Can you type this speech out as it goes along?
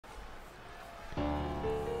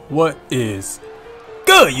What is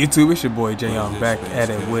good, YouTube? It's your boy Jyoung back at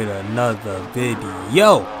it with another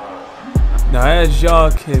video. Now, as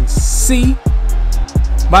y'all can see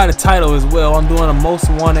by the title as well, I'm doing a most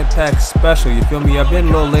wanted pack special. You feel me? I've been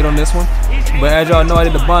a little late on this one, but as y'all know, I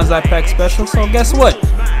did the bonsai pack special. So guess what?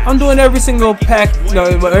 I'm doing every single pack,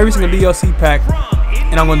 every single DLC pack,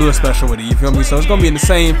 and I'm gonna do a special with it. You feel me? So it's gonna be in the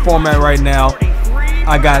same format right now.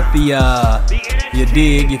 I got the you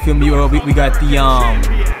dig? You feel me? We got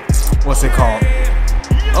the what's it called?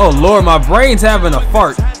 Oh Lord, my brain's having a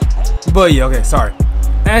fart. But yeah, okay, sorry.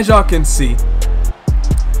 As y'all can see,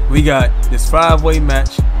 we got this 5-way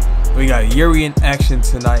match. We got Yuri in action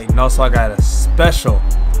tonight, and also I got a special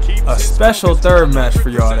third match for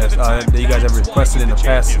y'all that you guys have requested in the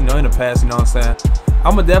past. You know what I'm saying?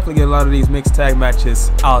 I'm gonna definitely get a lot of these mixed tag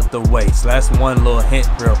matches out the way. So that's one little hint,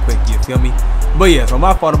 real quick. You feel me? But yeah, so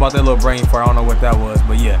my fault about that little brain fart. I don't know what that was,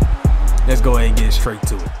 but yeah, let's go ahead and get straight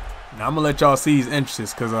to it. Now I'm gonna let y'all see his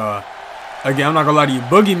interests, cause again, I'm not gonna lie to you,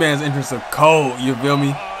 Boogeyman's interests are cold. You feel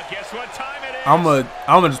me? I'm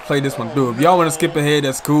gonna just play this one through. If y'all wanna skip ahead,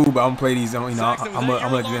 that's cool. But I'm gonna play these. I'm gonna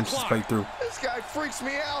let you interests play through. This guy freaks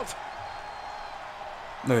me out.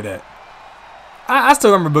 Look at that. I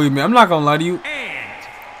still remember Boogeyman. I'm not gonna lie to you.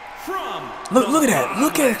 Look at that.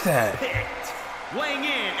 Look at that. Weighing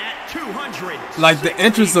in at 200. Like, the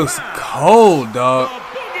entrance looks cold, dog.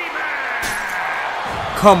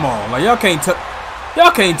 Come on, like y'all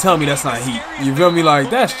can't tell me that's not heat. You feel me? Like,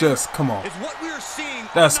 that's just, come on.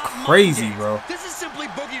 That's crazy, bro. This is simply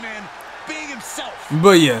Boogeyman being himself.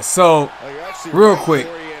 But yeah, so real quick,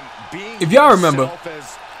 if y'all remember,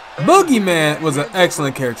 Boogeyman was an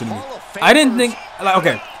excellent character to me. I didn't think, like,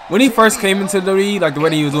 okay, when he first came into the WWE, like the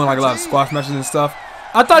way he was doing like a lot of squash matches and stuff,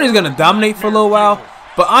 I thought he was gonna dominate for a little while.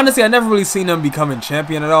 But honestly, I never really seen him becoming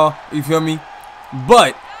champion at all. You feel me?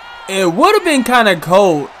 But it would have been kind of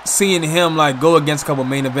cool seeing him like go against a couple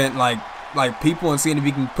main event like people and seeing if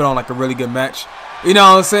he can put on like a really good match. You know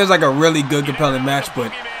what I'm saying? It's like a really good, compelling match.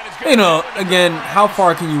 But you know, again, how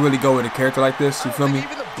far can you really go with a character like this? You feel me?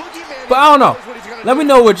 But I don't know. Let me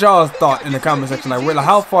know what y'all thought in the comment section. Like,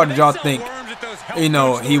 how far did y'all think, you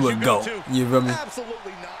know, he would go? You feel me?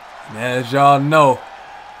 As y'all know,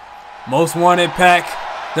 most wanted pack,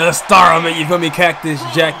 the star of it, you feel me? Cactus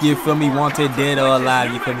Jack, you feel me? Wanted, dead or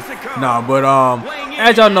alive, you feel me? Nah, but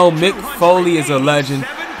as y'all know, Mick Foley is a legend.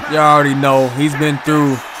 Y'all already know he's been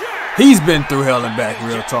through hell and back,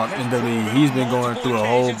 real talk, in WWE. He's been going through a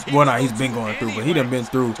whole, well, not he's been going through, but he done been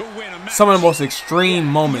through some of the most extreme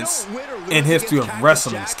moments in history of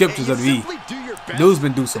wrestling. Skip to WWE. Dude's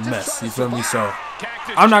been through some mess, you feel me? So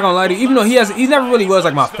I'm not gonna lie to you, even though he never really was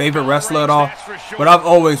like my favorite wrestler at all, but I've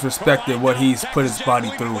always respected what he's put his body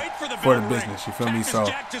through for the business, you feel me? So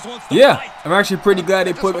yeah, I'm actually pretty glad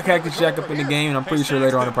they put Cactus Jack up in the game, and I'm pretty sure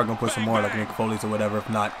later on they're probably gonna put some more like Mick Foley's or whatever. If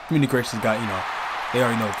not, Communications got, you know, they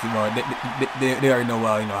already know, they already know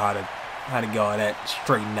well, you know, how to get all that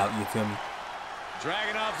straightened out, you feel me?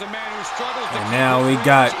 And now we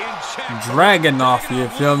got Dragunov, you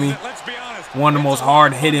feel me? One of the most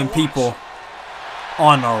hard-hitting people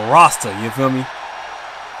on the roster, you feel me?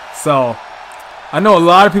 So I know a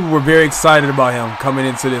lot of people were very excited about him coming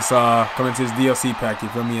into this DLC pack, you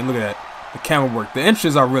feel me? And look at that, the camera work. The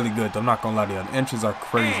entries are really good though, I'm not gonna lie to you. The entries are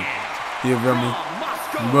crazy, you feel me?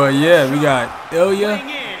 But yeah, we got Ilja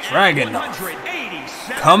Dragunov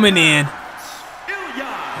coming in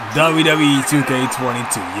WWE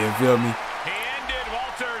 2k22, you feel me?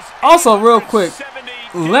 Also, real quick,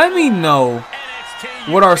 let me know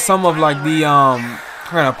what are some of like the how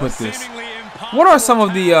can I put this? What are some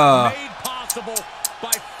of the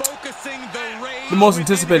most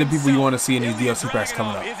anticipated people you want to see in these DLC packs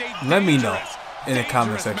coming up? Let me know in the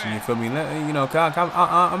comment section. You feel me? You know,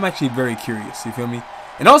 I'm actually very curious. You feel me?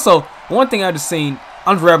 And also, one thing I just seen,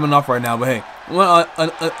 I'm just rambling off right now, but hey,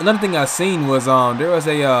 another thing I seen was there was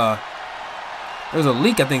a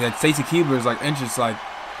leak, I think, that Stacy Keibler's like interest like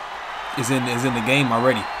is in the game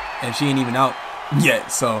already, and she ain't even out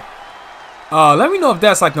yet. So let me know if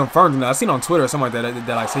that's like confirmed or not. I seen on Twitter or something like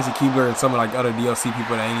that like Stacy Keibler and some of like other DLC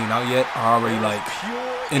people that ain't even out yet are already like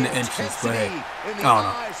in the entrance. But hey, I don't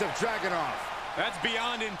know. That's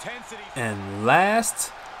beyond intensity. And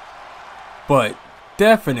last, but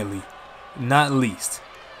definitely not least,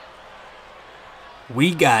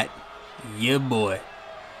 we got your boy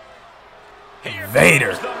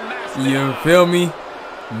Vader. You feel me?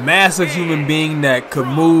 Massive human being that could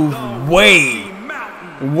move way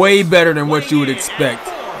better than what you would expect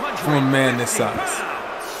from a man this size.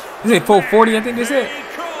 Is it 440? I think they said.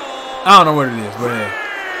 I don't know what it is, but hey,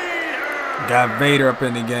 got Vader up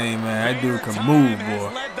in the game, man. That dude can move,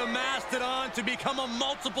 boy. on to become a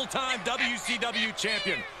multiple-time WCW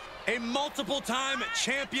champion, a multiple-time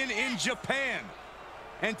champion in Japan.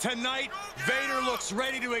 And tonight, Vader looks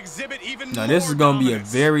ready to exhibit even more. Now this is gonna be a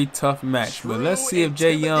very tough match, but let's see if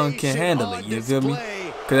Jyoung can handle it. You feel me?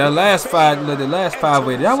 Cause that last five, the last 5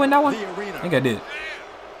 way, did I win that one? I think I did.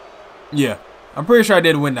 Yeah, I'm pretty sure I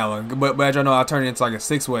did win that one. But as y'all know, I turned it into like a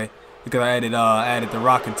 6-way because I added the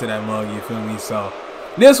Rock into that mug. You feel me? So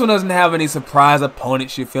this one doesn't have any surprise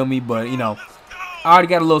opponents. You feel me? But you know, I already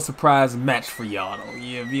got a little surprise match for y'all though.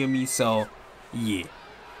 You feel me? So yeah,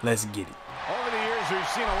 let's get it. Over the years, we've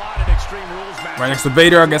seen a lot of Extreme Rules matches. Right next to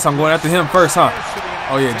Vader, I guess I'm going after him first, huh?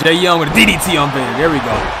 Oh yeah, Jyoung with a DDT on Vader. There we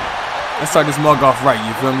go. Let's start this mug off right,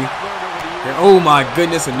 you feel me? And, oh my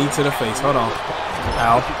goodness, a knee to the face. Hold on.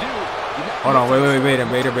 Ow. Hold on, wait,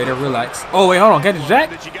 Vader, relax. Oh wait, hold on, Cactus Jack?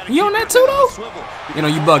 You on that too though? You know,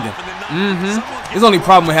 you bugging. There's only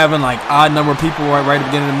problem with having like odd number of people right at the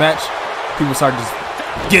beginning of the match. People start just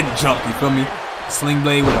getting jumped, you feel me? Sling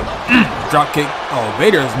blade with a drop kick. Oh,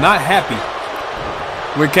 Vader is not happy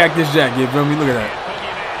with Cactus Jack. You feel me? Look at that.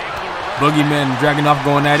 Boogeyman and Dragunov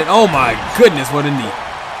going at it. Oh my goodness, what a knee.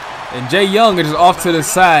 And Jyoung is just off to the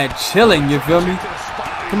side, chilling. You feel me?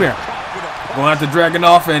 Come here. Going after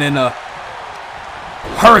Dragunov and then a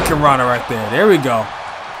Hurricane Rana right there. There we go.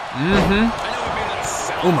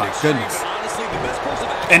 Oh my goodness.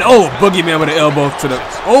 And oh, Boogeyman with an elbow to the.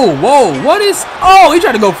 Oh, whoa, what is. Oh, he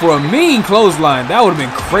tried to go for a mean clothesline. That would have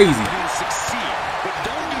been crazy.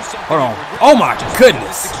 Hold on. Oh my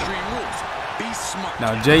goodness.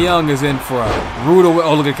 Now Jyoung is in for a rude.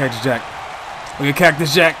 Oh, look at Cactus Jack. Look at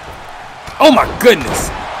Cactus Jack. Oh my goodness.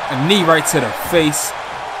 A knee right to the face.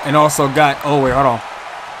 And also got. Oh, wait, hold on.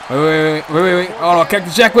 Wait. Hold on.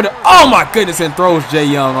 Cactus Jack with it. Oh my goodness. And throws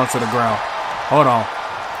Jyoung onto the ground. Hold on.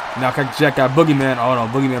 Now Cactus Jack got Boogeyman. Oh no,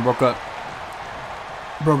 Boogeyman broke up.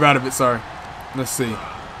 Broke out of it, sorry. Let's see.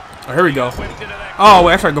 Oh, here we go. Oh,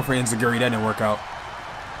 wait, I tried to go for Insta. That didn't work out.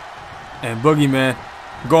 And Boogeyman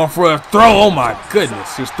going for a throw. Oh my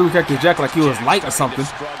goodness. Just threw Cactus Jack like he was light or something.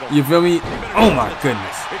 You feel me? Oh my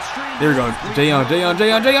goodness. There we go. Jyoung.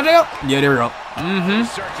 Yeah, there we go.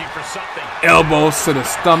 Elbows to the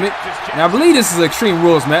stomach. Now I believe this is an Extreme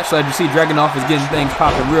Rules match. So as you see, Dragunov is getting things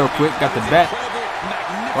popping real quick. Got the bat.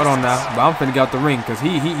 Hold on now. But I'm finna get out the ring because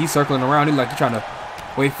he's circling around. He's like he's trying to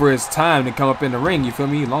wait for his time to come up in the ring. You feel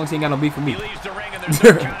me? As long as he ain't got no beef with me.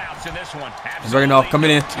 Dragunov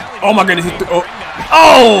coming in. Oh my goodness.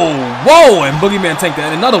 Oh, whoa. And Boogeyman tanked that.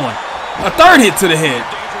 And another one. A third hit to the head.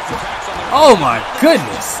 Oh my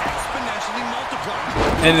goodness.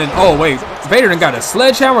 And then, oh wait. Vader done got a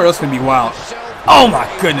sledgehammer. That's gonna be wild. Oh my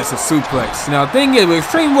goodness. A suplex. Now the thing is, with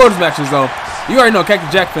Extreme Rules matches though, you already know Cactus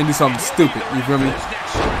Jack finna do something stupid. You feel me?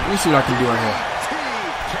 Let me see what I can do right here.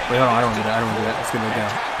 Wait, hold on. I don't do that. Let's get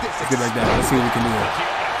back down. Let's see what we can do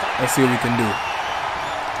here.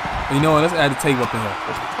 You know what? Let's add a table up in here.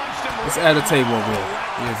 Let's add a table over here.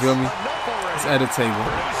 You feel me? Let's add a table.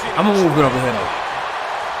 I'm gonna move it over here though.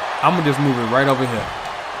 I'm gonna just move it right over here.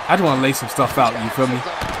 I just wanna lay some stuff out. You feel me?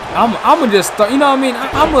 I'm gonna just start. You know what I mean?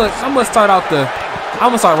 I'm gonna start out the.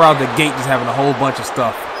 I'm gonna start right out the gate, just having a whole bunch of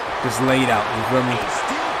stuff just laid out. You feel me?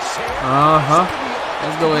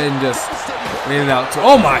 Let's go ahead and just lay it out.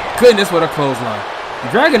 Oh my goodness, what a clothesline!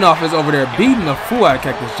 Dragunov is over there beating the fool out of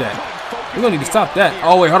Cactus Jack. We're gonna need to stop that.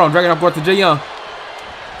 Oh wait, hold on. Dragunov going to Jyoung.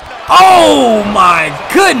 Oh my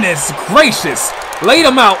goodness gracious! Laid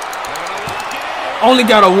him out. Only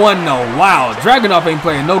got a 1 though. Wow, Dragunov ain't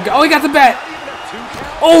playing no. Oh, he got the bat.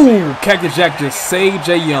 Oh, Cactus Jack just saved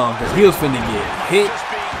Jyoung because he was finna get hit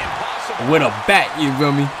with a bat. You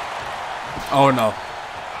feel me? Oh no!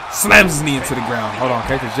 Slams his knee into the ground. Hold on,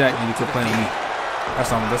 Cactus Jack need to quit playing with me.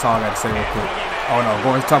 That's all I gotta say real quick. Oh no,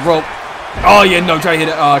 going to top rope. Oh yeah, no, try to hit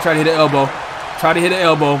an elbow. Try to hit an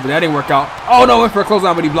elbow, but that didn't work out. Oh no, went for a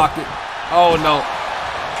clothesline, but he blocked it. Oh no.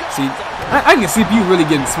 See, I can see you really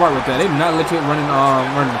getting smart with that. They did not let you running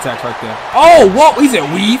attacks right there. Oh, whoa, he said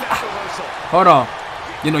weave. Hold on.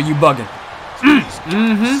 You know you bugging.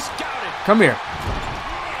 Come here.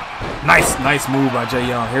 Nice move by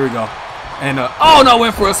Jyoung. Here we go. And oh no,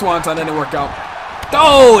 went for a swanton, that didn't work out.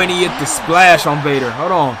 Oh, and he hit the splash on Vader.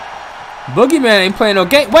 Hold on. Boogeyman ain't playing no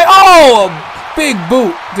game. Wait, oh, a big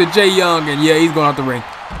boot to Jyoung, and yeah, he's going out the ring.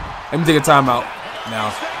 Let me take a timeout.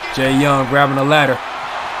 Now, Jyoung grabbing the ladder.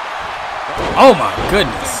 Oh my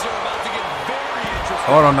goodness.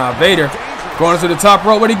 Hold on now, Vader going to the top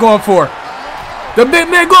rope. What are he going for? The big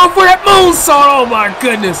man going for that moonsault. Oh my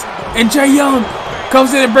goodness. And Jyoung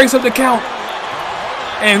comes in and breaks up the count.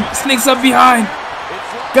 And sneaks up behind.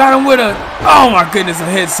 Got him with a, oh my goodness, a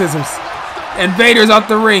head scissors. And Vader's out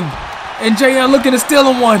the ring. And Jyoung looking to steal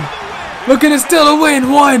him one. Look at it, still a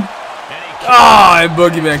win. 1. Oh, and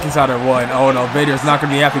Boogeyman kicks out at 1. Oh no, Vader's not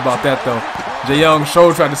gonna be happy about that though. Jyoung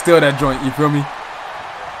Show tried to steal that joint. You feel me?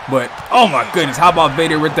 But oh my goodness, how about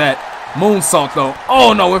Vader with that moonsault though?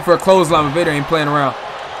 Oh no, went for a clothesline, but Vader ain't playing around.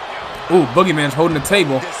 Ooh, Boogeyman's holding the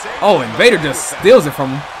table. Oh, and Vader just steals it from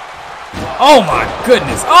him. Oh my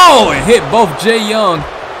goodness. Oh, and hit both Jyoung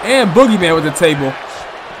and Boogeyman with the table.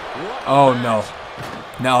 Oh no.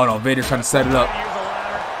 No, Vader's trying to set it up.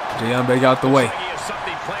 Jyoung better get out the way.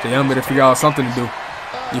 Jyoung better figure out something to do.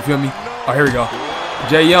 You feel me? Oh, here we go.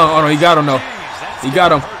 Jyoung. Oh no, he got him though. He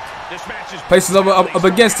got him. Places up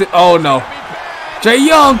against it. Oh no.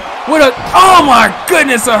 Jyoung with a, oh my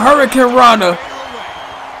goodness, a Hurricane Rana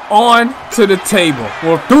on to the table.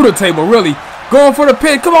 Well, through the table, really. Going for the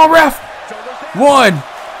pin. Come on, ref. 1,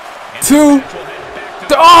 2,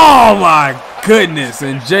 3. Oh my goodness.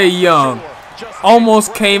 And Jyoung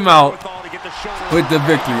almost came out with the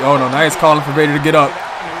victory. Oh no, now he's calling for Vader to get up.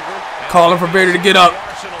 Calling for Vader to get up.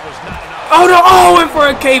 Oh no, oh, went for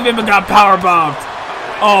a cave-in but got powerbombed.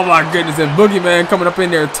 Oh my goodness, and Boogeyman coming up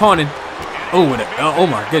in there taunting. Oh, oh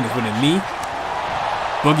my goodness, with a knee.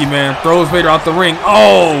 Boogeyman throws Vader out the ring.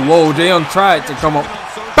 Oh, whoa, Jyoung tried to come up.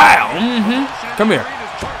 Bow, come here.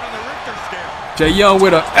 Jyoung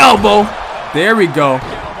with an elbow. There we go.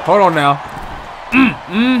 Hold on now.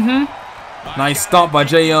 Nice stomp by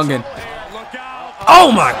Jyoung, and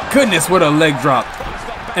oh my goodness, what a leg drop.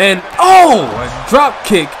 And oh, a drop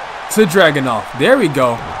kick to Dragunov. There we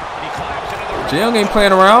go. Jyoung ain't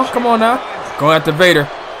playing around. Come on now. Going after Vader.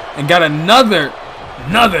 And got another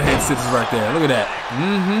head scissors right there. Look at that.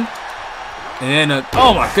 And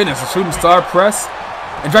oh my goodness, a shooting star press.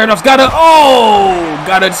 And Dragunov's got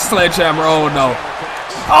a sledgehammer. Oh no.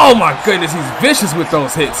 Oh my goodness, he's vicious with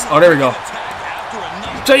those hits. Oh, there we go.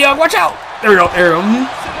 Jyoung, watch out. There we go. There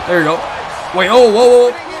we go. Wait,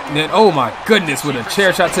 whoa. And then, oh my goodness, with a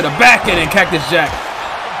chair shot to the back and then Cactus Jack.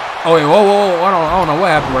 Oh wait, whoa. I don't know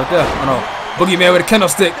what happened right there. Oh no. Boogeyman with a kendo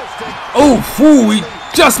stick. Oh, he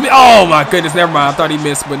just missed. Oh my goodness, never mind. I thought he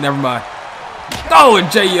missed, but never mind. Oh, and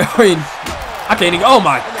Jyoung. I can't even. Oh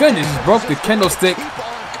my goodness, just broke the kendo stick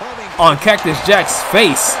on Cactus Jack's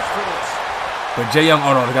face. But Jyoung,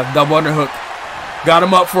 oh no, they got the double underhook. Got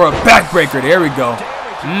him up for a backbreaker. There we go.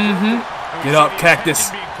 Get up,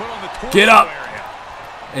 Cactus. Get up.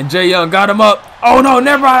 And Jyoung got him up. Oh no,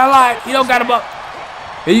 never mind, I lied. He don't got him up.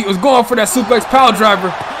 He was going for that suplex power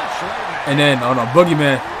driver. And then, oh no,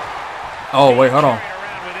 Boogeyman. Oh wait, hold on.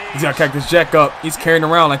 He's got Cactus Jack up. He's carrying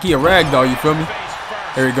around like he a ragdoll, you feel me?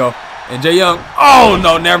 There we go. And Jyoung, oh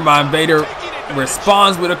no, never mind. Vader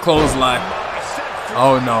responds with a clothesline.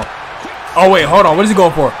 Oh no. Oh wait, hold on. What is he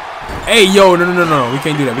going for? Hey, yo, no. We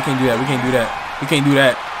can't do that. We can't do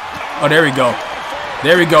that. Oh, there we go.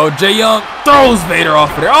 Jyoung throws Vader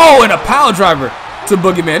off of there. Oh, and a power driver to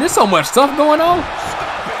Boogeyman. There's so much stuff going on.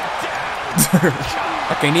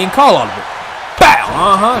 I can't even call all of it.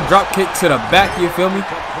 Bow. Drop kick to the back, you feel me?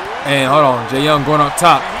 And hold on, Jyoung going up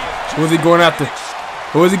top. Who is he going after?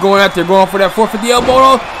 Going for that 450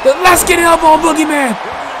 elbow. Let's get an elbow on Boogeyman.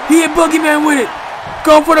 He hit Boogeyman with it.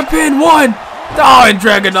 Going for the pin. 1. Oh, and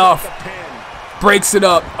Dragunov breaks it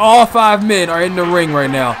up. All 5 men are in the ring right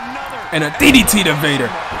now. And a DDT to Vader.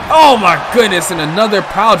 Oh my goodness, and another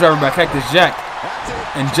power driver by Cactus Jack.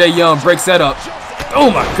 And Jyoung breaks that up.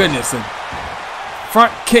 Oh my goodness. And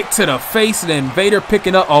front kick to the face, and then Vader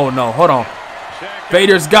picking up. Oh no, hold on.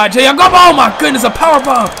 Vader's got Jyoung. Oh my goodness, a power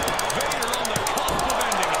bomb.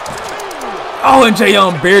 Oh, and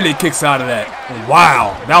Jyoung barely kicks out of that.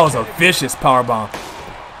 Wow, that was a vicious power bomb.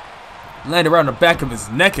 Landed around the back of his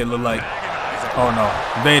neck, it looked like. Oh no,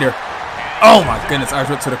 Vader. Oh my goodness, Irish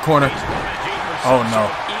whip to the corner. Oh no.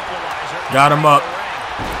 Got him up.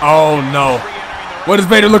 Oh no. What is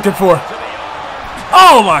Vader looking for?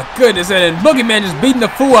 Oh my goodness, and then Boogeyman just beating the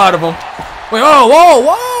fool out of him. Wait,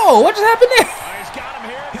 whoa. What just happened there?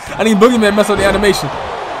 I think Boogeyman messed up the animation.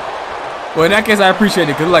 Well, in that case, I appreciate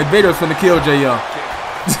it, because like Vader was finna kill Jyoung.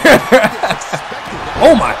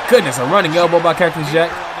 Oh my goodness, a running elbow by Cactus Jack.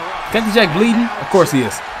 Cactus Jack bleeding? Of course he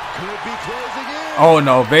is. Oh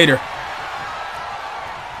no, Vader.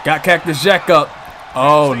 Got Cactus Jack up.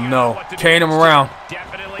 Oh no, carrying him around.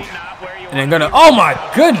 And then gonna, oh my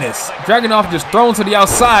goodness. Dragunov just thrown to the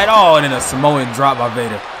outside. Oh, and then a Samoan drop by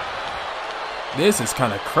Vader. This is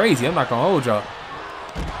kind of crazy. I'm not gonna hold y'all.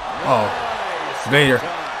 Oh, Vader.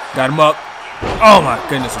 Got him up. Oh my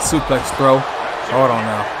goodness, a suplex throw. Hold on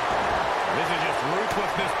now.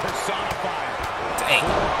 Dang.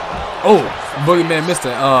 Oh, Boogeyman missed a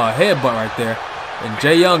headbutt right there. And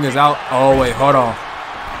Jyoung is out. Oh wait, hold on.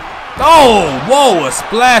 Oh, whoa, a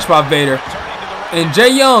splash by Vader. And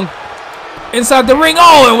Jyoung Inside the ring.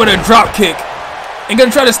 Oh, and with a drop kick. And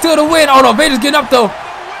gonna try to steal the win. Oh no, Vader's getting up though.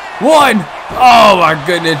 1. Oh my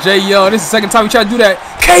goodness, Jyoung. This is the second time we try to do that.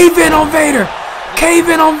 Cave in on Vader. Cave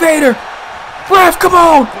in on Vader. Ref, come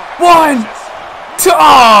on. 1, 2.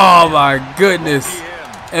 Oh my goodness.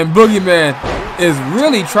 And Boogeyman is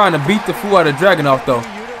really trying to beat the fool out of Dragunov though.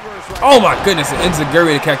 Oh my goodness, it ends the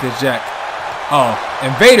Yuri to Cactus Jack. Oh,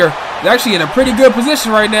 and Vader is actually in a pretty good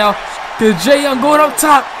position right now. Because Jyoung going up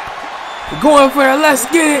top. Going for it. Let's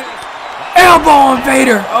get it. Elbow on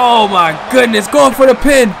Vader. Oh my goodness. Going for the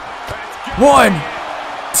pin. 1,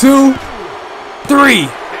 2, 3.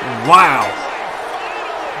 Wow.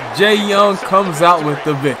 Jyoung comes out with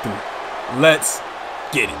the victory. Let's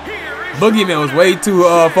get it. Boogeyman was way too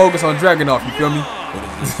focused on Dragunov. You feel me?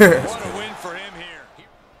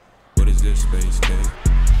 What is this, Spazekoupe?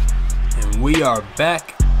 And we are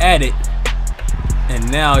back at it. And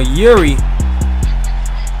now Yuri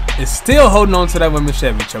is still holding on to that women's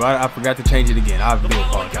championship. I forgot to change it again. I do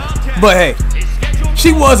apologize. But hey,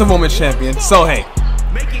 she was a women's champion. So hey,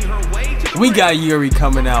 we got Yuri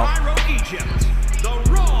coming out.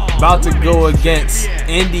 About to go against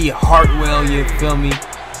Indi Hartwell. You feel me?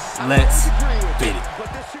 Let's get it.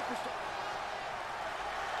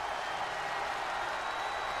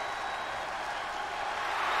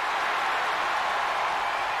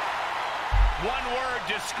 One word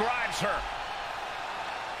describes her.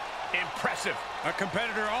 Impressive. A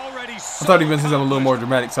competitor already. I thought he meant to say something a little more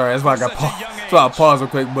dramatic. Sorry, that's why I got paused. That's why I paused real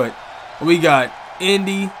quick. But we got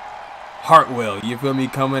Indi Hartwell. You feel me?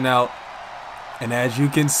 Coming out, and as you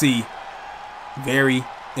can see, very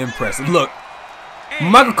impressive. Look,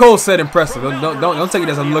 Michael Cole said impressive. Don't take it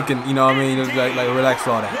as I'm looking. You know what I mean? Just like relax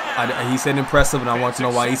all that. He said impressive, and I want to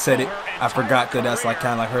know why he said it. I forgot that that's like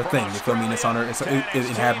kind of like her thing. You feel me? And it's on her.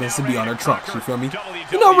 It happens to be on her trunks. You feel me?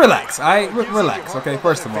 You know, relax. Relax. Okay.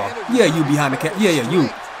 First of all, yeah, you behind the camera. Yeah, you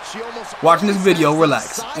watching this video.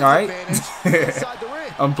 Relax. All right.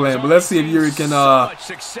 I'm playing, but let's see if Yuri can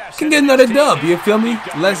get another dub. You feel me?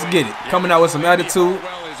 Let's get it. Coming out with some attitude.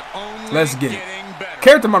 Let's get it.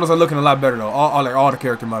 Character models are looking a lot better though. All the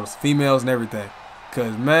character models, females and everything.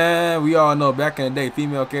 Cause man, we all know back in the day,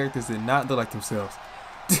 female characters did not look like themselves.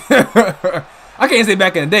 I can't say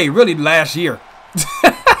back in the day, really last year.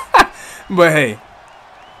 But hey,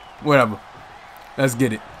 whatever. Let's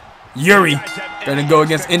get it. Yuri gonna go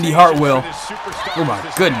against Indi Hartwell. Oh my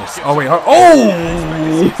goodness. Oh wait. Oh,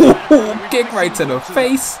 kick right to the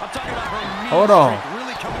face. Hold on.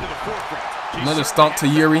 Another stomp to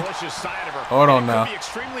Yuri. Hold on now.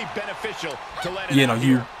 You know,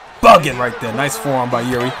 you bugging right there. Nice forearm by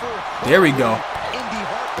Yuri. There we go.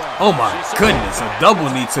 Oh my goodness, a double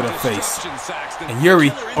knee to the face. And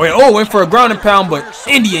Yuri, went for a ground and pound, but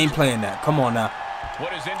Indi ain't playing that. Come on now.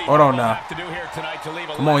 Hold on now.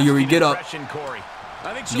 Come on, Yuri, get up.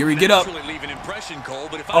 Yuri, get up.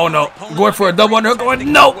 Oh no, going for a double underhook.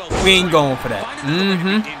 No, we ain't going for that.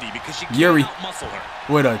 Yuri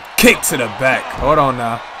with a kick to the back. Hold on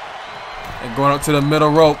now. And going up to the middle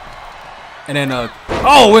rope. And then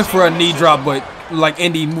went for a knee drop, but like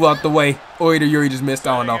Indi moved out the way. Or either Yuri just missed.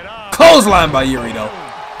 I don't know. Clothesline by Yuri though.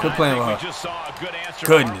 Quit playing with her.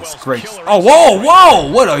 Goodness gracious. Oh,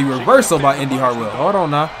 whoa. What a reversal by Indi Hartwell. Hold on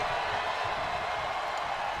now.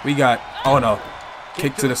 We got, oh no.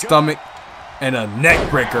 Kick to the stomach. And a neck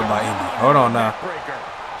breaker by Indi. Hold on now.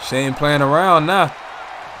 She ain't playing around now.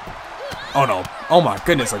 Oh no. Oh my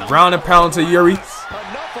goodness. A ground and pound to Yuri.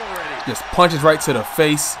 Just punches right to the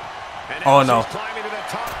face. Oh no.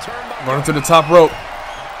 Going to the top rope.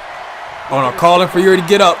 Oh no, calling for Yuri to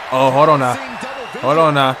get up. Oh, hold on now. Hold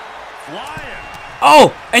on now.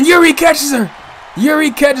 Oh, and Yuri catches her.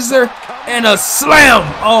 Yuri catches her and a slam.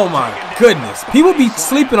 Oh my goodness. People be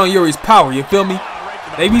sleeping on Yuri's power, you feel me?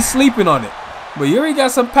 They be sleeping on it. But Yuri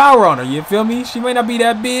got some power on her, you feel me? She may not be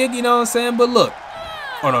that big, you know what I'm saying? But look.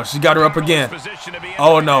 Oh no, she got her up again.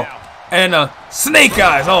 Oh no. And snake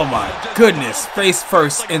eyes. Oh my goodness. Face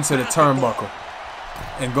first into the turnbuckle.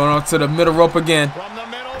 And going on to the middle rope again.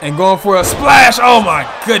 And going for a splash. Oh my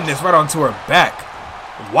goodness. Right onto her back.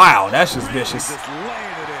 Wow, that's just vicious.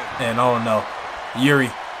 And oh no.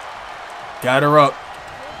 Yuri got her up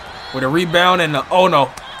with a rebound and oh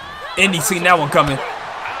no. Indi seen that one coming.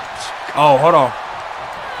 Oh, hold on.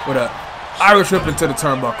 With a Irish whip into the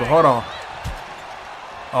turnbuckle. Hold on.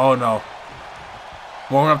 Oh no.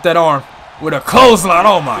 Warming up that arm with a clothesline.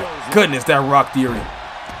 Oh my goodness, that rocked Yuri.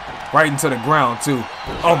 Right into the ground too.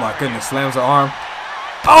 Oh my goodness, slams her arm.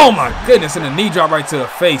 Oh my goodness, and a knee drop right to the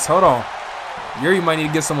face. Hold on. Yuri might need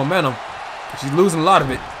to get some momentum. She's losing a lot of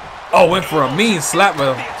it. Oh, went for a mean slap with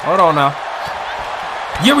him. Hold on now.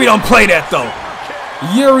 Yuri don't play that though.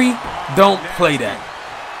 Yuri, don't play that.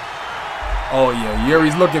 Oh yeah,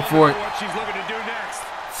 Yuri's looking for it. What she's looking to do next.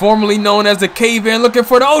 Formerly known as the caveman, looking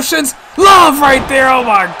for the oceans. Love right there. Oh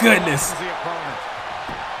my goodness.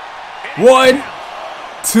 1,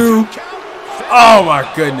 2. Oh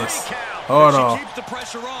my goodness. Hold on.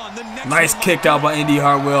 Nice kick out by Indi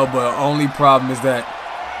Hartwell, but only problem is that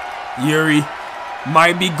Yuri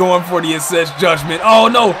might be going for the assessed judgment. Oh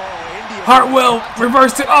no. Hartwell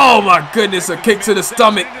reversed it. Oh my goodness. A kick to the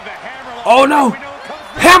stomach. Oh no.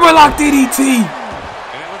 Hammerlock DDT.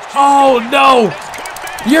 Oh no.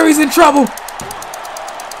 Yuri's in trouble.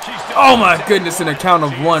 Oh my goodness. And a count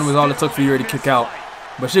of 1 was all it took for Yuri to kick out.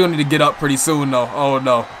 But she's going to need to get up pretty soon though. Oh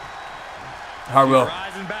no. Hartwell.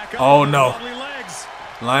 Oh no.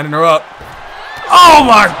 Lining her up. Oh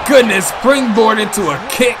my goodness. Springboard into a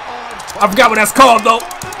kick. I forgot what that's called though.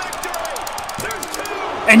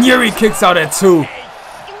 And Yuri kicks out at 2.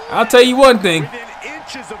 I'll tell you one thing.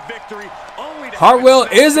 Hartwell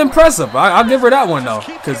is impressive. I'll give her that one though.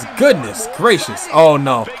 Because goodness gracious. Oh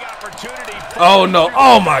no. Oh no.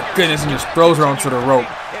 Oh my goodness. And just throws her onto the rope.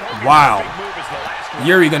 Wow.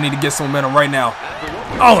 Yuri gonna need to get some momentum right now.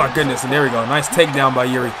 Oh my goodness. And there we go. Nice takedown by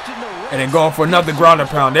Yuri. And then going for another ground and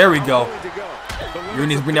pound. There we go. Yuri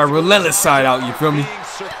needs to bring that relentless side out. You feel me?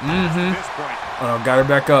 Oh, got her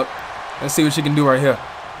back up. Let's see what she can do right here.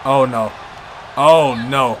 Oh no. Oh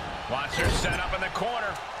no. Watch her set up in the corner.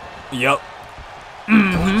 Yep.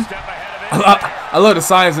 I love the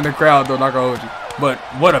signs in the crowd though, not gonna hold you. But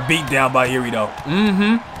what a beat down by Yuri though.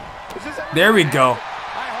 There we go.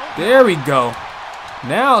 There we go.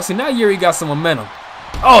 Now, see, now Yuri got some momentum.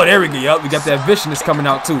 Oh, there we go. Yep, we got that viciousness coming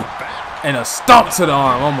out too. And a stomp to the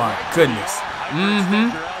arm. Oh my goodness.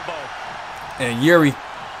 And Yuri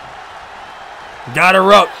got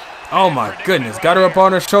her up. Oh my goodness. Got her up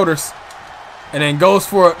on her shoulders. And then goes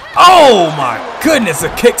for it. Oh my goodness. A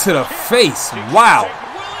kick to the face. Wow.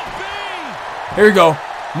 Here we go.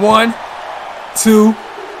 1, 2.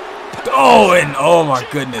 Oh, and oh my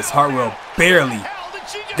goodness. Hartwell barely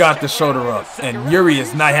got the shoulder up. And Yuri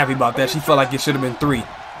is not happy about that. She felt like it should have been 3.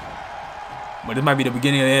 But it might be the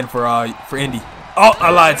beginning of the end for Indi. Oh,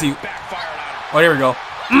 I lied to you. Oh, there we go.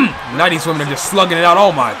 Now these women are just slugging it out.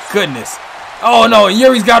 Oh my goodness. Oh no, and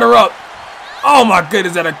Yuri's got her up. Oh my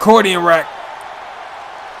goodness, that accordion rack.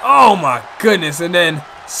 Oh my goodness, and then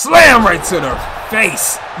slam right to the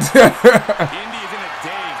face.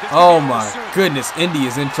 Oh my goodness, Indi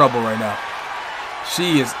is in trouble right now.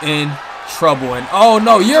 She is in trouble, and oh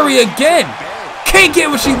no, Yuri again. Can't get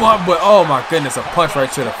what she wants, but oh my goodness, a punch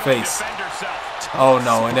right to the face. Oh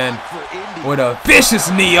no, and then with a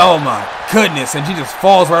vicious knee, oh my goodness, and she just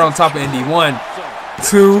falls right on top of Indi. 1,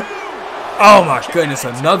 2. Oh my goodness,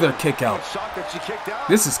 another kick out.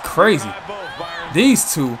 This is crazy.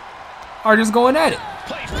 These two are just going at it.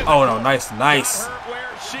 Oh no, nice.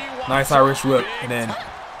 Nice Irish whip. And then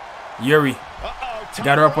Yuri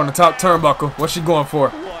got her up on the top turnbuckle. What's she going for?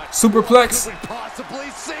 Superplex?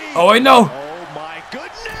 Oh wait, no.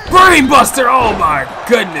 Brain buster. Oh my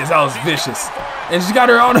goodness, that was vicious. And she got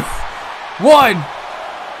her on 1,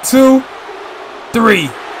 2, 3.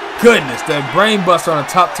 Goodness, that brain buster on the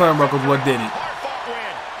top turnbuckle is what did it.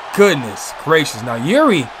 Goodness gracious. Now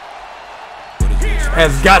Yuri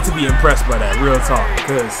has got to be impressed by that, real talk,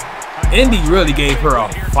 because Indi really gave her a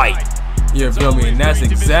fight. You feel me? And that's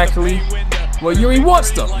exactly what Yuri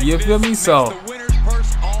wants though. You feel me? So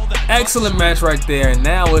excellent match right there. And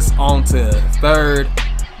now it's on to the 3rd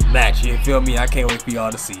match. You feel me? I can't wait for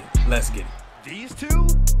y'all to see it. Let's get it. These two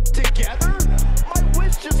together? My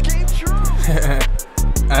wish just came true.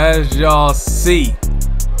 As y'all see,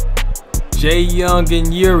 Jyoung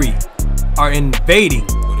and Yuri are invading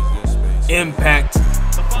Impact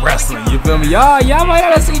Wrestling. You feel me? Y'all might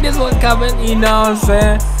have seen this one coming. You know what I'm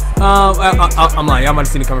saying? I'm lying. Y'all might have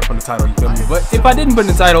seen it coming from the title. You feel me? But if I didn't put in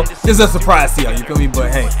the title, this is a surprise to y'all. You feel me?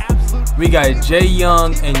 But hey, we got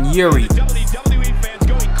Jyoung and Yuri.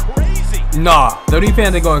 Nah, WWE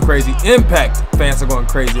fans are going crazy. Impact fans are going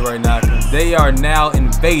crazy right now because they are now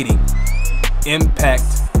invading Impact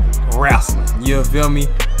Wrestling. You feel me?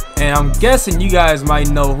 And I'm guessing you guys might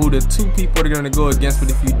know who the 2 people are going to go against, but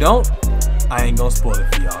if you don't, I ain't going to spoil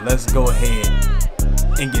it for y'all. Let's go ahead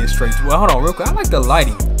and get straight to it. Well, hold on real quick. I like the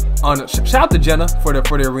lighting on the, shout out to Jenna for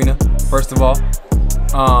the arena, first of all.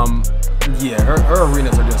 Yeah, her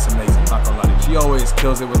arenas are just amazing. I'm not gonna lie to you. She always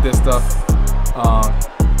kills it with this stuff.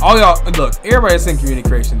 All y'all, look, everybody that's in Community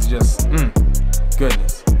Creations, just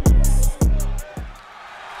goodness.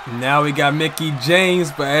 Now we got Mickie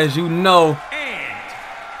James, but as you know,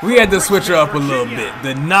 we had to switch her up a little bit.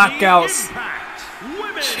 The Knockouts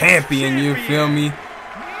champion, you feel me?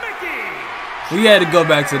 We had to go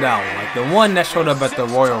back to that one. Like the one that showed up at the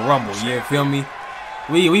Royal Rumble. You feel me?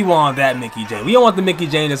 We want that Mickey James. We don't want the Mickey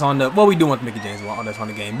James that's on the. Well, we do want the Mickey James that's on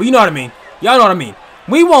the game. But you know what I mean. Y'all know what I mean.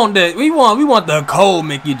 We want the cold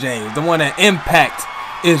Mickey James, the one that Impact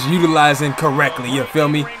is utilizing correctly. You feel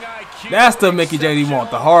me? That's the Mickey James we want.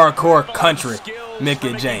 The hardcore country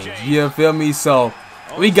Mickey James. You feel me? So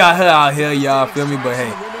we got her out here, y'all. Feel me? But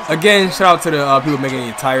hey, again, shout out to the people making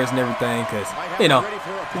the tires and everything, cause you know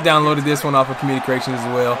we downloaded this one off of Community Creations as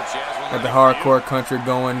well. Got the hardcore country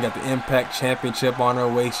going. Got the Impact Championship on her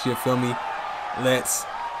waist. You feel me? Let's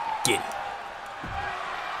get it.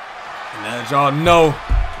 And as y'all know,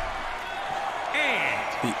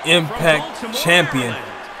 the Impact Champion,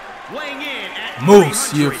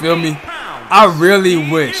 Moose. You feel me? I really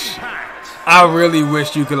wish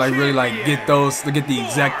you could really get those, to get the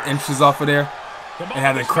exact entries off of there, and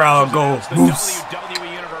have the crowd go Moose,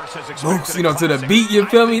 Moose, you know, to the beat. You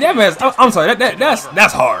feel me? That man's, I'm sorry,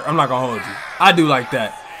 that's hard. I'm not gonna hold you. I do like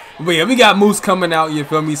that. But yeah, we got Moose coming out. You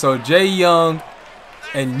feel me? So Jyoung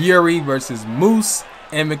and Yuri versus Moose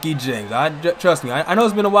and Mickey James. Trust me, I know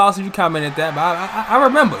it's been a while since you commented that, but I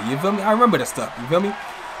remember. You feel me? I remember that stuff. You feel me?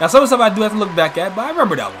 Now some of the stuff I do have to look back at, but I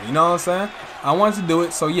remember that one. You know what I'm saying? I wanted to do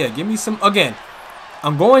it, so yeah, give me some. Again,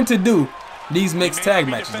 I'm going to do these mixed tag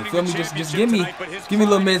matches. You feel me? Just give me a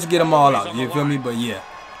little minute to get them all out. You feel me? But yeah,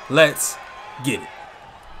 let's get it.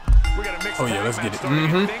 Oh yeah, let's get it.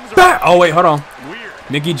 Oh wait, hold on.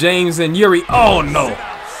 Mickey James and Yuri. Oh no.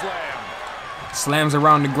 Slams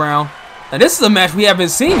around the ground. Now this is a match we haven't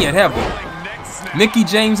seen yet, have we? Mickey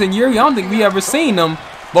James and Yuri. I don't think we ever seen them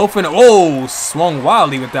both in. Oh, swung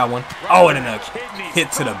wildly with that one. Oh, and then a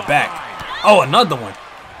hit to the back. Oh, another one.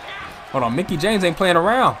 Hold on, Mickey James ain't playing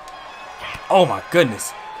around. Oh my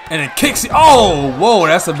goodness. And it kicks it. Oh, whoa,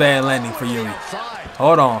 that's a bad landing for Yuri.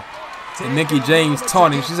 Hold on. And Mickey James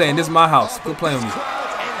taunting. She's saying, "This is my house. Quit playing with me.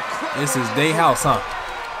 This is their house, huh?"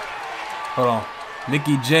 Hold on.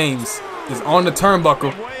 Mickey James is on the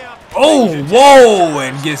turnbuckle. Oh, whoa,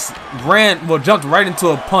 and jumped right into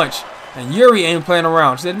a punch. And Yuri ain't playing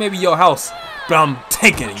around. She said, "Maybe your house, but I'm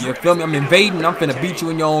taking it." You feel me? I'm invading. I'm finna beat you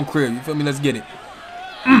in your own crib. You feel me? Let's get it.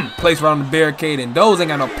 Place right on the barricade, and those ain't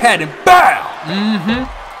got no padding. Bow!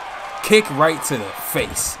 Kick right to the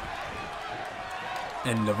face.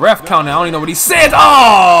 And the ref counted. I don't even know what he said.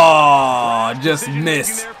 Oh, just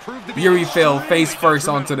missed. Yuri fell face first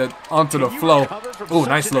onto the floor. Oh,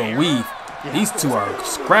 nice little weave. These two are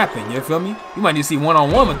scrapping. You feel me? You might need to see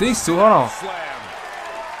one-on-one with these two. Hold on.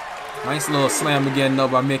 Nice little slam again, though,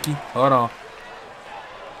 by Mickey. Hold on.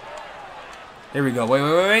 Here we go.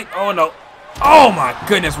 Wait. Oh, no. Oh, my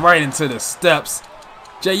goodness. Right into the steps.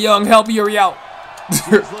 Jyoung, help Yuri out.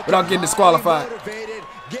 Without getting disqualified.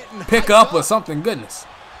 Pick up or something. Goodness.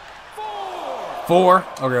 4.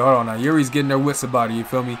 Okay, hold on now. Yuri's getting their wits about it. You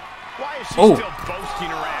feel me? Oh.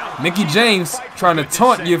 Mickey James trying to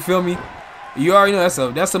taunt. You feel me? You already know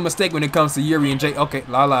that's a mistake when it comes to Yuri and Jay. Okay,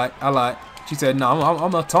 I lied. She said, "No,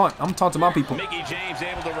 I'm a taunt. I'm taunting my people."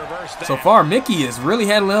 So far, Mickey is really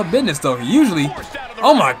handling her business, though. Usually,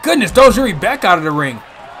 oh my goodness, throws Yuri back out of the ring.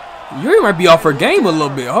 Yuri might be off her game a little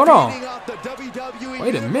bit. Hold on.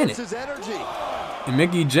 Wait a minute. And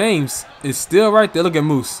Mickey James is still right there. Look at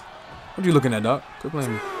Moose. What you looking at, dog? Quit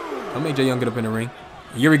playing me. Don't make Jyoung get up in the ring.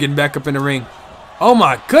 Yuri getting back up in the ring. Oh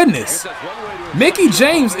my goodness. Mickey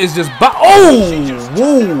James is just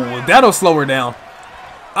whoa, that'll slow her down.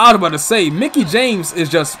 I was about to say, Mickey James is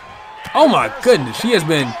just, oh my goodness, she has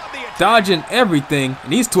been dodging everything.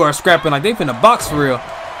 And these two are scrapping like they finna box for real.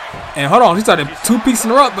 And hold on, she started two-piecing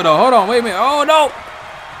her up, but hold on, wait a minute. Oh no!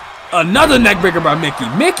 Another neckbreaker by Mickey.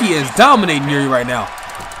 Mickey is dominating Yuri right now.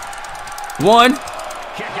 1.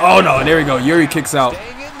 Oh no, there we go. Yuri kicks out.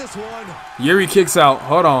 Yuri kicks out.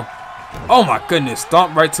 Hold on. Oh my goodness,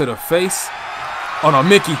 stomp right to the face. Oh no,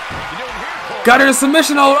 Mickey. Got her in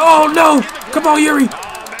submission hold. Oh no! Come on, Yuri.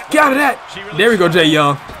 Get out of that. There we go,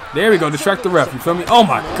 Jyoung. There we go. Distract the ref. You feel me? Oh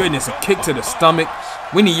my goodness. A kick to the stomach.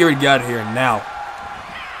 We need Yuri to get out of here now.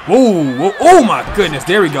 Whoa. Oh my goodness.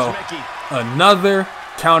 There we go. Another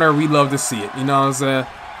counter. We love to see it. You know what I'm saying?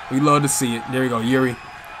 We love to see it. There we go. Yuri.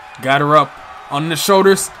 Got her up on the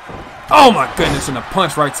shoulders. Oh my goodness. And a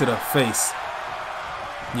punch right to the face.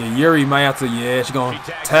 Yeah, Yuri might have to. Yeah, she's going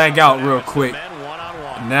to tag out real quick.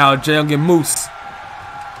 Now Jyoung and Moose.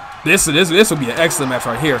 This will be an excellent match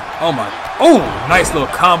right here. Oh my! Oh, nice little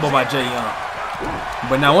combo by Jyoung.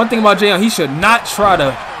 But now one thing about Jyoung, he should not try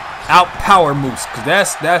to outpower Moose, because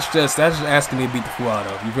that's just asking me to beat the fool out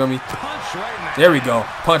of. You feel me? There we go.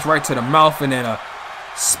 Punch right to the mouth, and then a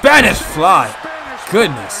Spanish fly.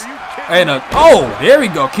 Goodness. And oh, there we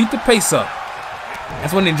go. Keep the pace up.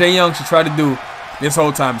 That's one thing Jyoung should try to do this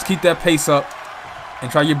whole time, is keep that pace up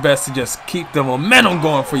and try your best to just keep the momentum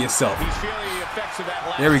going for yourself.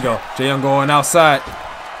 There we go. Jyoung going outside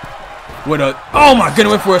with a, oh my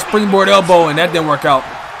goodness, went for a springboard elbow, and that didn't work out.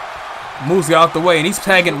 Moose got out the way, and he's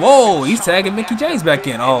tagging, whoa, he's tagging Mickie James back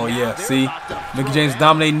in. Oh yeah, see? Mickie James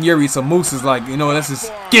dominating Yuri, so Moose is like, you know, let's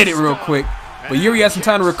just get it real quick. But Yuri has some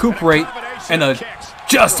time to recuperate, and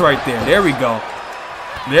just right there. There we go.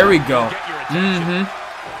 There we go.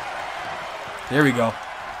 There we go.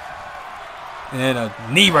 And a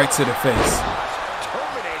knee right to the face.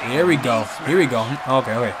 There we go. Here we go.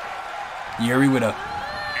 Okay, okay. Yuri with a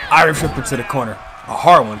Irish whip into the corner. A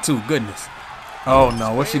hard one too, goodness. Oh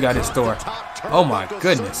no, what she got in store? Oh my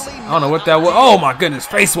goodness. I don't know what that was. Oh my goodness,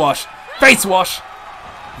 face wash. Face wash.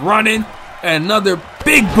 Running. And another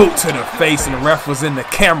big boot to the face, and the ref was in the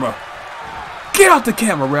camera. Get out the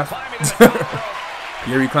camera, ref.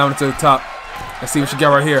 Yuri climbing to the top. Let's see what she got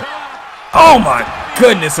right here. Oh my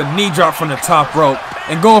goodness, a knee drop from the top rope.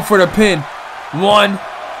 And going for the pin. 1,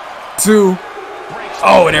 2.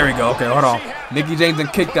 Oh, there we go. Okay, hold on. Mickie James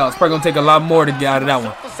and kicked out. It's probably going to take a lot more to get out of that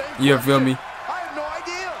one. You feel me?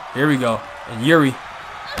 Here we go. And Yuri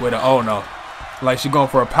with a, oh no. Like she going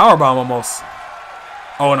for a powerbomb almost.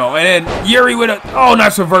 Oh no. And then Yuri with a, oh,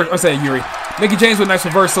 nice reverse. I said Yuri. Mickie James with a nice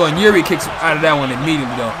reversal, and Yuri kicks out of that one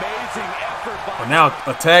immediately though. But now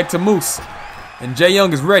a tag to Moose. And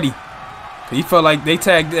Jyoung is ready. He felt like they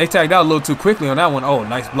tagged out a little too quickly on that one. Oh,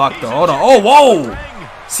 nice block though. Hold on. Oh, whoa.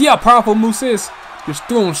 See how powerful Moose is? Just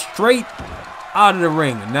threw him straight out of the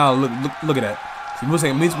ring. And now look at that. See, Moose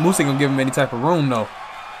ain't gonna give him any type of room though.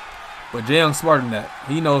 But Jyoung's smarter than that.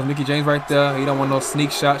 He knows Mickie James right there. He don't want no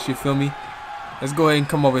sneak shots, you feel me? Let's go ahead and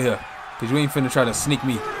come over here, because you ain't finna try to sneak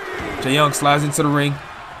me. Jyoung slides into the ring.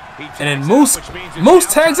 And then Moose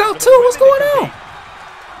tags out too. What's going on?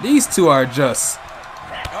 These two are just...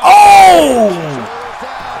 Oh!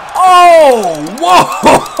 Oh!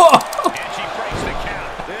 Whoa!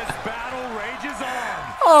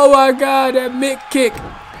 Oh my God, that mid kick.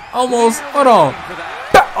 Almost, hold on.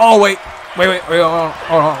 Oh, wait. Wait, hold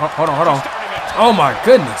on. Oh my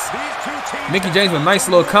goodness. Mickie James with a nice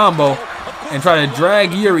little combo and try to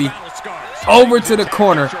drag Yuri over to the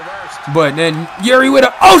corner. But then Yuri with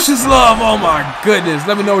an Ocean's Love. Oh my goodness.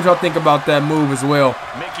 Let me know what y'all think about that move as well.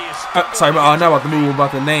 Sorry, not about the move,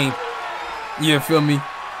 about the name. You feel me?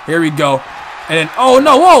 Here we go. And then, oh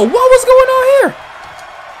no, whoa, what was going on here?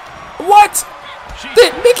 What?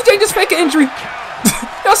 Did Mickie James just fake an injury?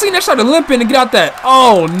 Y'all seen that? Started limping to get out that.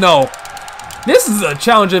 Oh no. This is a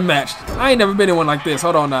challenging match. I ain't never been in one like this.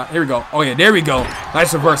 Hold on now. Here we go. Oh yeah, there we go.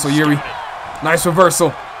 Nice reversal, Yuri. Nice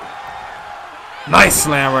reversal. Nice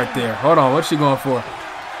slam right there. Hold on, what's she going for?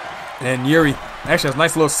 And Yuri actually has a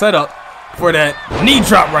nice little setup for that knee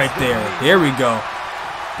drop right there. There we go.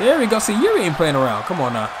 There we go. See, Yuri ain't playing around. Come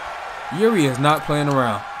on now. Yuri is not playing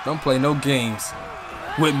around. Don't play no games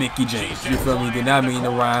with Mickie James. You feel me? Did not mean to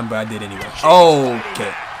rhyme, but I did anyway.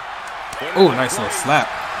 Okay. Oh, nice little slap.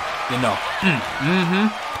 You know.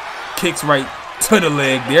 Kicks right to the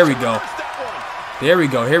leg. There we go. There we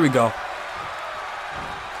go. Here we go.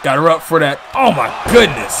 Got her up for that. Oh my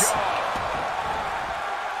goodness.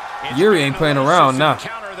 Yuri ain't playing around now.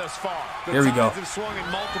 There we go.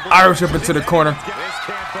 Irish whip into the corner.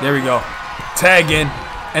 There we go. Tag in.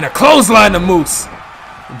 And a clothesline to Moose.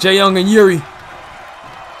 Jyoung and Yuri.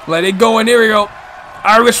 Let it go in. There we go.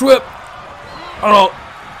 Irish whip. Oh,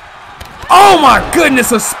 oh my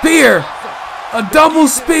goodness. A spear. A double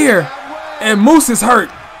spear. And Moose is hurt.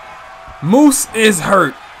 Moose is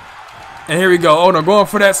hurt. And here we go. Oh no, going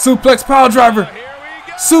for that suplex power driver.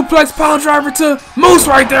 Suplex power driver to Moose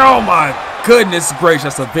right there. Oh my goodness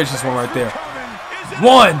gracious. That's a vicious one right there.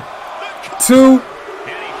 1, 2.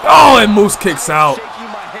 Oh, and Moose kicks out.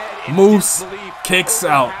 Moose kicks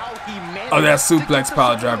out of that suplex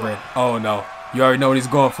power driver. Oh no. You already know what he's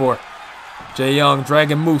going for. Jyoung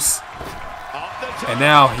dragging Moose. And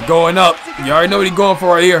now he's going up. You already know what he's going for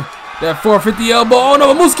right here. That 450 elbow. Oh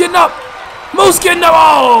no, Moose getting up. Moose getting up.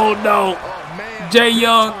 Oh no.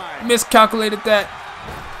 Jyoung miscalculated that.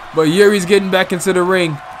 But Yuri's getting back into the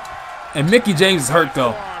ring. And Mickie James is hurt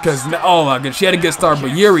though. Because, oh my goodness, she had a good start.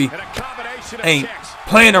 But Yuri ain't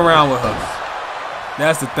playing around with her.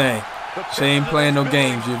 That's the thing. She ain't playing no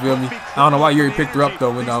games, you feel me? I don't know why Yuri picked her up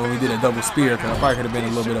though when we did a double spear. Because I probably could have been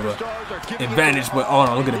a little bit of an advantage. But oh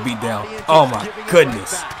no, look at the beat down. Oh my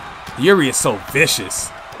goodness. Yuri is so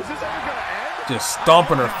vicious. Just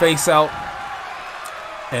stomping her face out.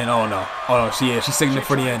 And oh no, she's signaling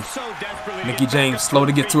for the end. Mickie James slow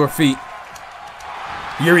to get to her feet.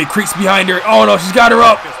 Yuri creeps behind her. Oh no, she's got her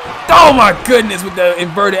up. Oh my goodness, with the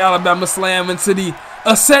inverted Alabama slam into the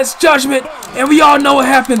Assess Judgment. And we all know what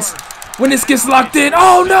happens when this gets locked in.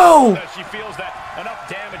 Oh no!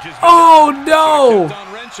 Oh no!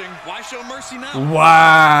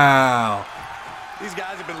 Wow.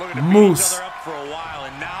 Moose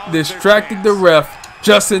distracted the ref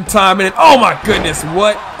just in time. And oh my goodness,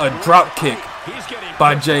 what a drop kick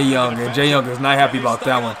by Jyoung. And Jyoung is not happy about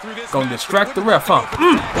that one. Gonna distract the ref, huh?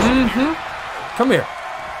 Come here.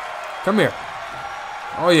 Come here.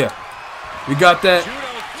 Oh yeah. We got that.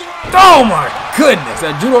 Oh my goodness.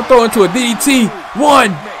 That judo throw into a DDT.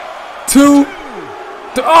 1, 2,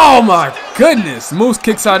 3. Oh my goodness. Moose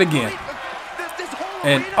kicks out again.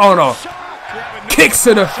 And oh no. Kicks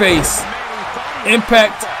to the face.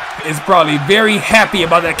 Impact is probably very happy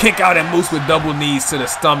about that kick out, and Moose with double knees to the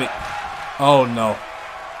stomach. Oh no.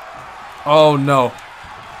 Oh no.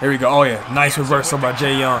 Here we go. Oh yeah. Nice reversal by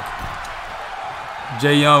Jyoung.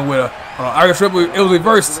 Jyoung with a Irish whip. It was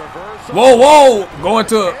reversed. Whoa, whoa. Going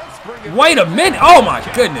to. Wait a minute. Oh my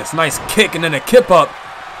goodness. Nice kick and then a kip up.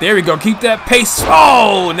 There we go. Keep that pace.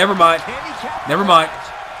 Oh, never mind. Never mind.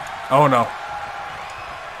 Oh no.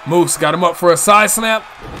 Moose got him up for a side snap.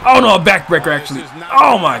 Oh no, a backbreaker actually.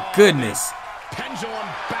 Oh my goodness.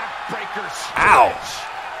 Ow.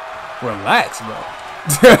 Relax, bro.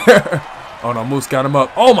 Oh no, Moose got him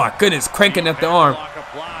up. Oh my goodness, cranking at the arm.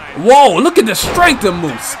 Whoa, look at the strength of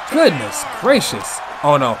Moose. Goodness gracious.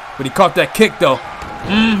 Oh no, but he caught that kick though.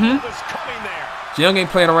 Jyoung ain't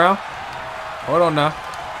playing around. Hold on now.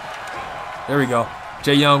 There we go.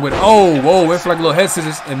 Jyoung with, oh, whoa, went for like a little head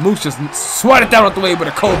scissors, and Moose just swatted down out the way with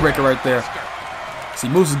a code breaker right there. See,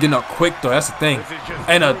 Moose is getting up quick though, that's the thing.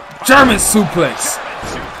 And a German suplex.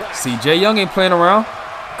 See, Jyoung ain't playing around.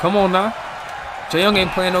 Come on now. Jyoung ain't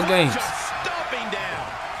playing no games.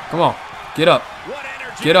 Come on, get up.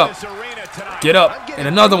 Get up. Get up. And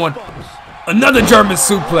another one. Another German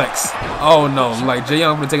suplex. Oh no, like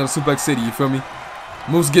Jyoung gonna take him to Suplex City, you feel me?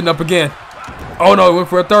 Moose getting up again. Oh no, he went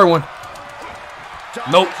for a third one.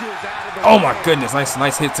 Nope. Oh my goodness,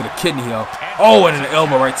 nice hit to the kidney though. Oh, and an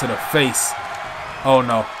elbow right to the face. Oh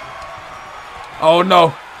no. Oh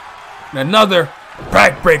no. And another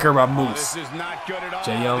backbreaker by Moose.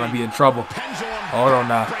 Jyoung might be in trouble. Hold on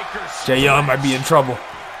now. Jyoung might be in trouble.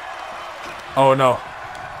 Oh no.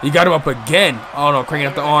 He got him up again. Oh no, cranking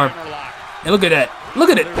up the arm. And look at that. Look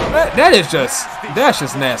at it. That's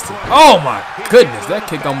just nasty. Oh my goodness, that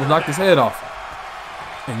kick almost knocked his head off.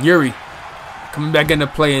 And Yuri coming back into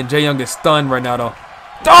play, and Jyoung is stunned right now though.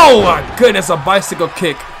 Oh my goodness, a bicycle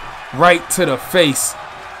kick right to the face.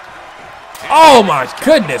 Oh my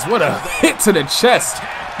goodness, what a hit to the chest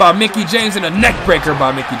by Mickie James, and a neck breaker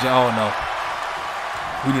by Mickie James. Oh no.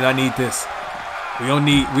 We do not need this. We don't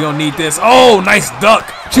need this. Oh, nice duck.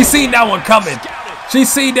 She seen that one coming. She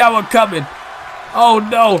seen that one coming. Oh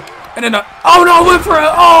no. And then oh no, went for a,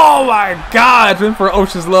 oh my god, went for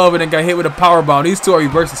Ocean's Love and then got hit with a power bomb. These two are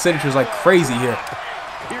reversing signatures like crazy here.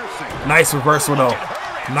 Nice reversal though.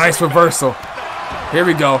 Nice reversal. Here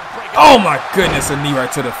we go. Oh my goodness, a knee right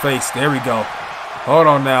to the face. There we go. Hold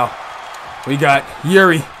on now. We got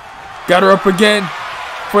Yuri. Got her up again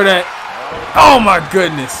for that. Oh my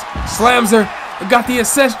goodness. Slams her. Got the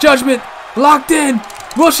Assess Judgment. Locked in.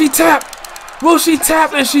 Will she tap? Will she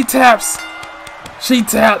tap? And she taps. She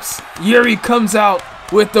taps. Yuri comes out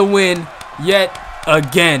with the win yet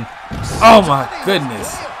again. Oh my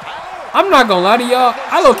goodness. I'm not gonna lie to y'all.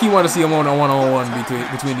 I low-key want to see a one-on-one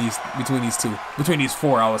between these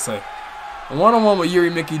four, I would say. A one-on-one with Yuri,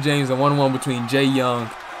 Mickie James, and one-on-one between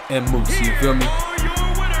Jyoung and Moose. You feel me?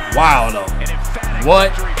 Wow though.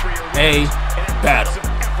 What a battle.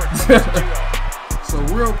 So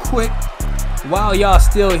real quick, while y'all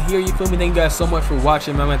still here, you feel me? Thank you guys so much for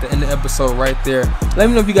watching. I'm at the end of the episode right there. Let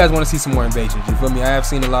me know if you guys want to see some more invasions. You feel me? I have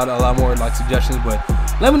seen a lot more like suggestions, but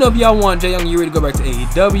let me know if y'all want Jyoung and Yuri to go back to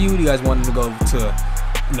AEW. You guys want them to go to,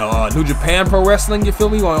 you know, New Japan Pro Wrestling. You feel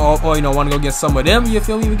me? Or you know, want to go get some of them. You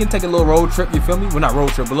feel me? We can take a little road trip. You feel me? Well, not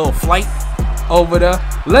road trip, but a little flight over there.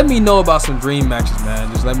 Let me know about some dream matches,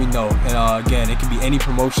 man. Just let me know. And again, it can be any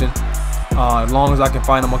promotion. As long as I can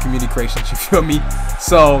find them on Community Creations, you feel me?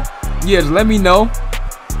 So yeah, just let me know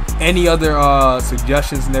any other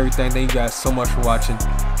suggestions and everything. Thank you guys so much for watching.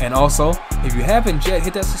 And also, if you haven't yet,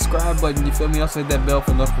 hit that subscribe button, you feel me? Also hit that bell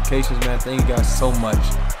for notifications, man. Thank you guys so much.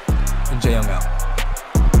 And Jyoung out.